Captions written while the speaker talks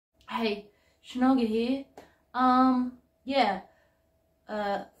Hey, Shinoga here. Yeah.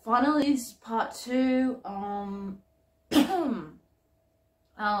 Finally, this is part 2.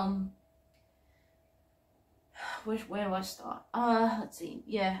 Where do I start? Let's see.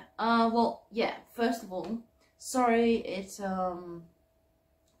 Yeah. Well, yeah. First of all, sorry it took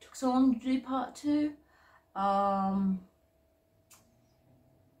so long to do part 2.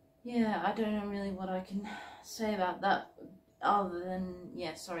 Yeah, I don't know really what I can say about that other than,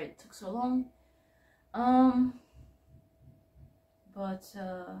 yeah, sorry it took so long. But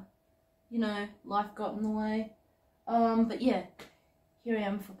you know, life got in the way. But yeah, here I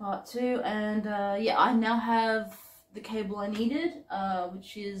am for part 2, and yeah, I now have the cable I needed,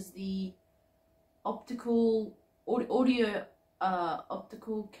 which is the optical audio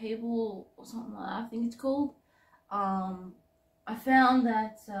optical cable or something like that, I think it's called. I found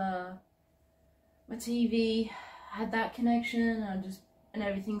that my TV had that connection, and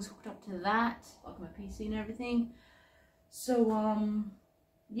everything's hooked up to that, like my PC and everything. So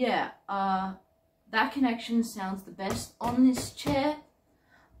yeah, that connection sounds the best on this chair.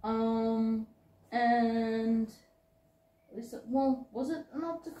 And well, was it an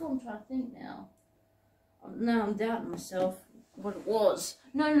optical? I'm trying to think now. Now I'm doubting myself what it was.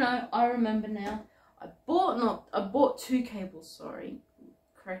 No, I remember now. I bought 2 cables, sorry,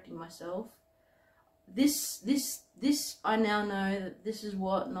 correcting myself. This I now know that this is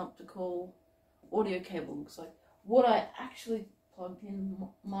what an optical audio cable looks like. What I actually plugged in,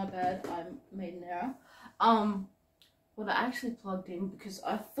 my bad, I made an error. What I actually plugged in, because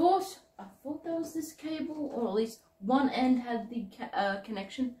I thought there was this cable, or at least one end had the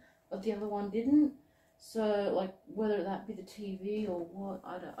connection, but the other one didn't. So, like, whether that be the TV or what,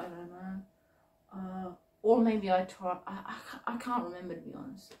 I don't know. Or maybe I can't remember, to be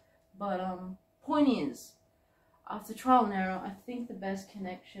honest. But point is, after trial and error, I think the best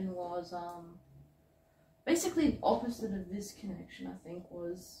connection was basically the opposite of this connection. I think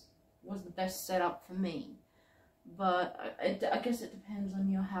was the best setup for me. But I guess it depends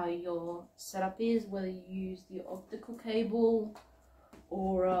on how your setup is, whether you use the optical cable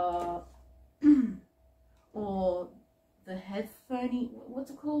or or the headphone, what's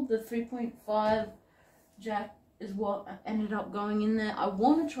it called? The 3.5 jack is what ended up going in there. I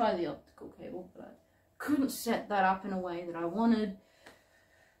want to try the optical cable, but I couldn't set that up in a way that I wanted.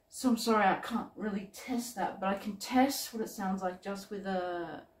 So I'm sorry, I can't really test that, but I can test what it sounds like just with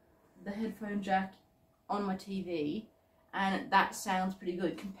the headphone jack on my TV, and that sounds pretty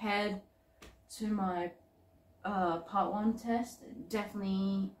good compared to my part 1 test. It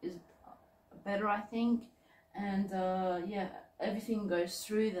definitely is better, I think. And yeah, everything goes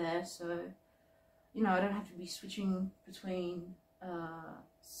through there, so you know, I don't have to be switching between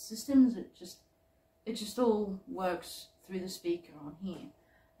systems. It just all works through the speaker on here.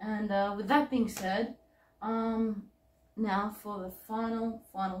 And with that being said, now for the final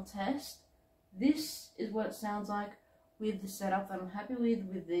test. This is what it sounds like with the setup that I'm happy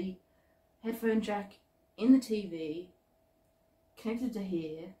with the headphone jack in the TV connected to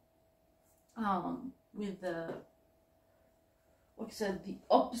here. With the, like I said, the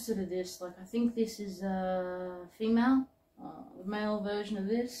opposite of this, like I think this is a female, the male version of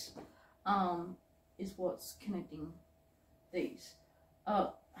this, is what's connecting these.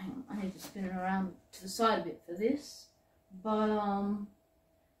 Oh, hang on, I need to spin it around to the side a bit for this, but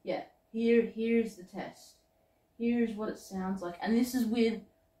yeah, here's the test. Here's what it sounds like, and this is with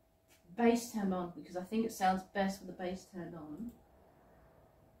bass turned on, because I think it sounds best with the bass turned on.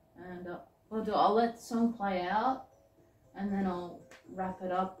 And I'll let the song play out, and then I'll wrap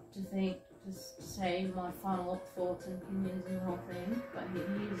it up to say my final thoughts and opinions and the whole thing. But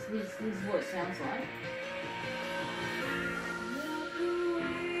here's what it sounds like.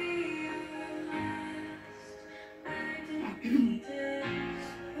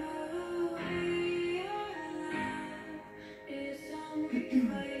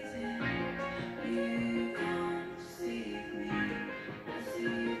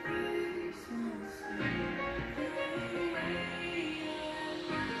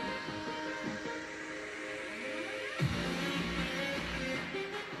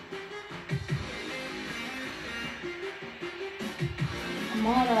 I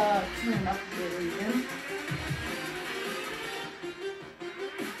might turn it up a bit even.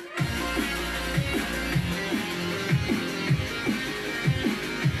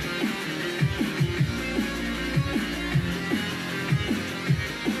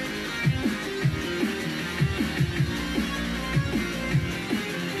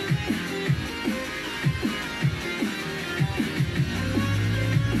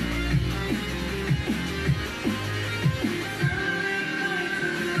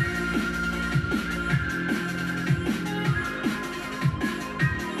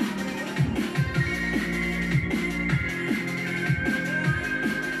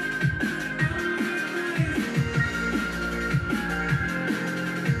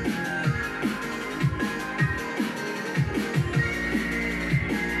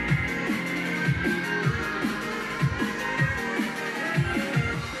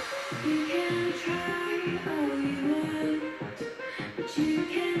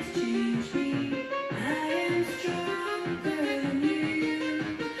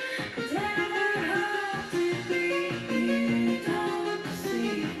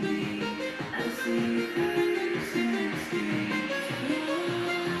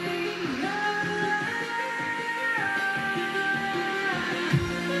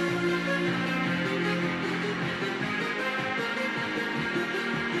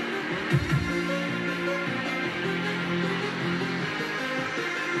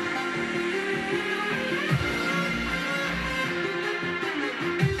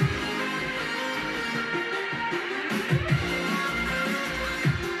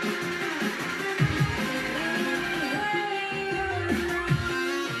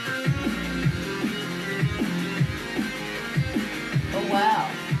 Wow,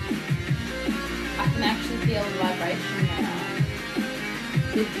 I can actually feel the vibration now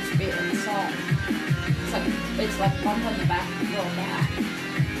with this bit of the song. It's like bump on the back and roll back.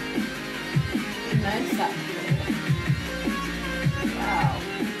 You notice that before? Wow,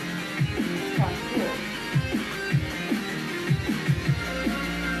 it's quite cool.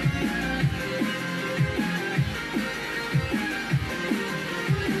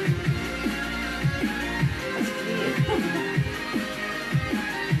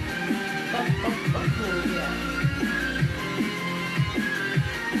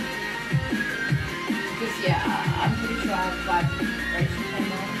 Yeah, I'm pretty sure I have vibration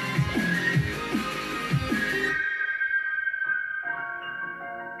came on.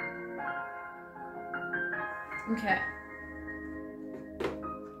 So. Okay.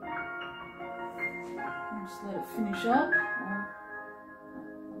 I'll just let it finish up.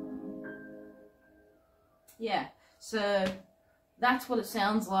 Yeah, so that's what it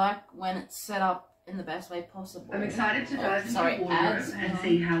sounds like when it's set up in the best way possible. I'm excited to dive into your wardrobe and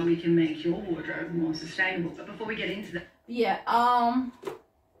see how we can make your wardrobe more sustainable. But before we get into that, yeah,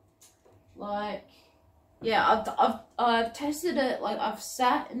 like, yeah, I've tested it. Like, I've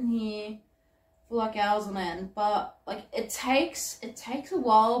sat in here for like hours on end, but like it takes a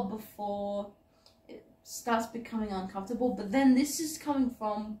while before it starts becoming uncomfortable. But then this is coming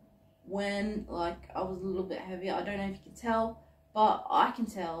from when like I was a little bit heavier. I don't know if you can tell, but I can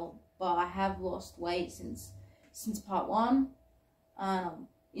tell. But I have lost weight since part 1.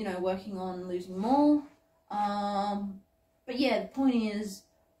 You know, working on losing more. But yeah, the point is,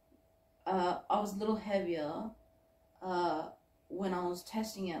 I was a little heavier when I was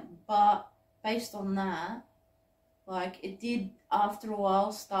testing it. But based on that, like it did after a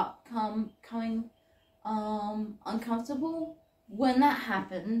while start coming uncomfortable. When that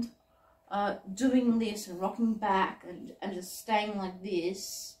happened, doing this and rocking back and just staying like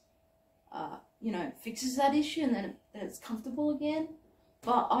this. You know, fixes that issue and then it's comfortable again.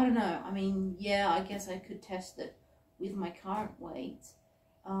 But I don't know. I mean, yeah, I guess I could test it with my current weight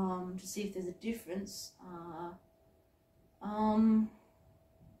to see if there's a difference.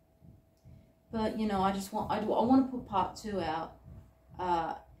 But you know, I want to put part 2 out.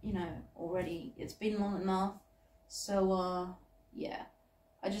 You know, already it's been long enough. So yeah,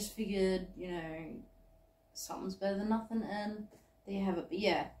 I just figured, you know, something's better than nothing, and there you have it. But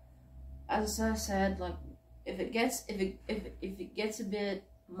yeah. As I said, like if it gets a bit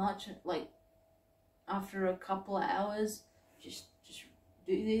much, like after a couple of hours, just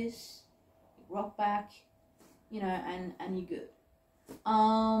do this, rock back, you know, and you're good.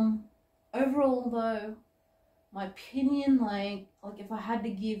 Overall though, my opinion, like if I had to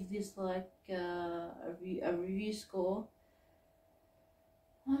give this like a review score,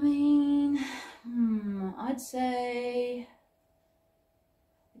 I mean, I'd say.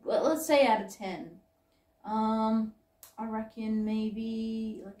 Let's say out of 10. I reckon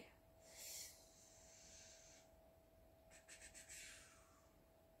maybe like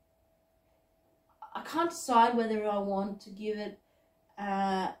I can't decide whether I want to give it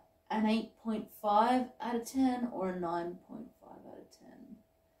an 8.5 out of 10 or a 9.5 out of 10.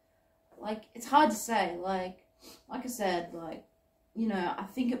 Like it's hard to say. Like I said, like, you know, I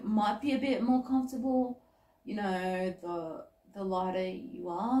think it might be a bit more comfortable. You know, the lighter you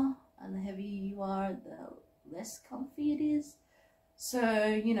are and the heavier you are, the less comfy it is. So,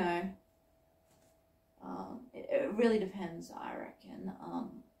 you know, it really depends, I reckon.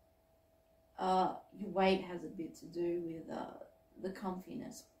 Your weight has a bit to do with the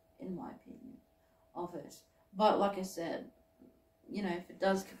comfiness, in my opinion, of it. But like I said, you know, if it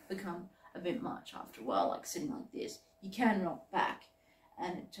does become a bit much after a while, like sitting like this, you can rock back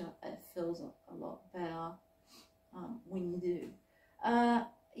and it feels a lot better. When you do,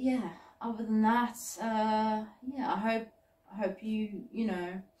 yeah. Other than that, yeah. I hope you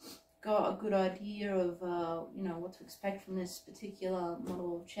know got a good idea of you know, what to expect from this particular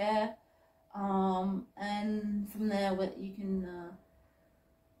model of chair, and from there you can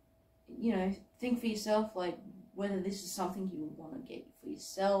you know, think for yourself, like whether this is something you would want to get for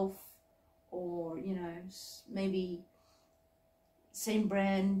yourself, or you know, maybe same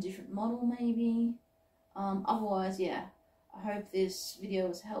brand, different model maybe. Otherwise, yeah, I hope this video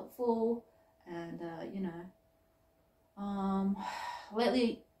was helpful, and you know,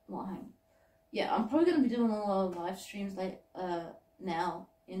 lately, well, yeah, I'm probably going to be doing a lot of live streams now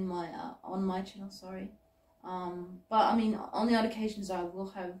in my on my channel, sorry. But I mean, on the odd occasions I will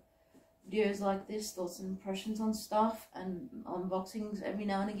have videos like this, thoughts and impressions on stuff, and unboxings every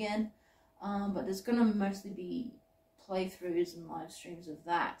now and again. But there's gonna mostly be playthroughs and live streams of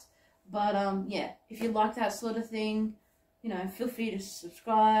that. But yeah, if you like that sort of thing, you know, feel free to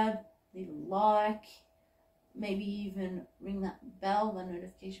subscribe, leave a like, maybe even ring that bell, the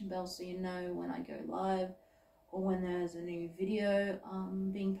notification bell, so you know when I go live or when there's a new video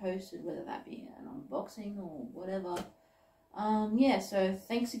being posted, whether that be an unboxing or whatever. Yeah, so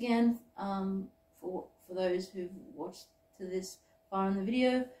thanks again for those who've watched to this far in the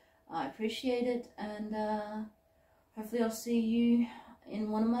video. I appreciate it, and hopefully I'll see you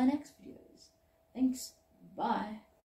in one of my next videos. Thanks, bye.